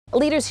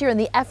Leaders here in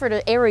the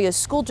Ephrata Area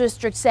School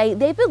District say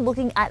they've been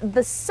looking at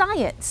the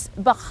science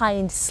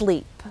behind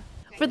sleep.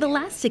 For the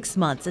last 6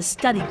 months, a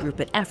study group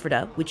at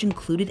Ephrata, which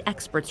included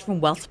experts from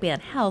WellSpan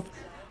Health,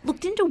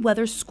 looked into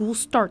whether school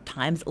start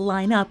times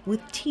line up with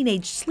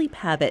teenage sleep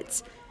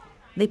habits.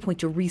 They point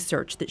to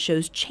research that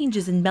shows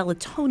changes in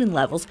melatonin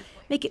levels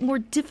make it more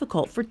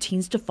difficult for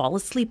teens to fall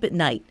asleep at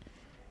night.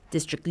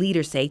 District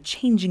leaders say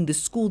changing the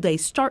school day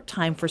start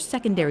time for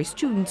secondary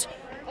students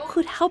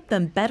could help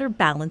them better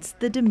balance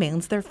the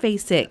demands they're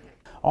facing.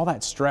 All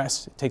that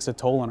stress takes a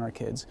toll on our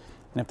kids.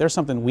 And if there's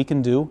something we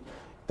can do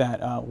that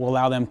will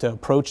allow them to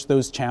approach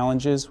those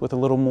challenges with a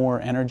little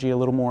more energy, a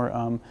little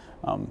more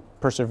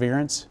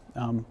perseverance,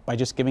 by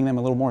just giving them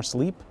a little more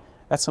sleep,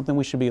 that's something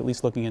we should be at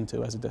least looking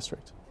into as a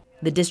district.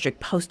 The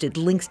district posted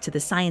links to the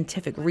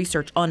scientific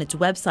research on its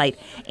website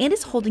and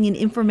is holding an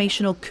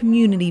informational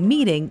community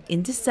meeting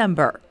in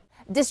December.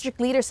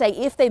 District leaders say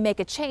if they make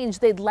a change,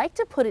 they'd like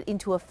to put it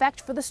into effect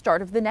for the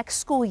start of the next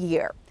school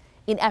year.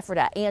 In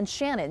Ephrata, Ann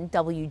Shannon,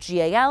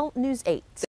 WGAL News 8.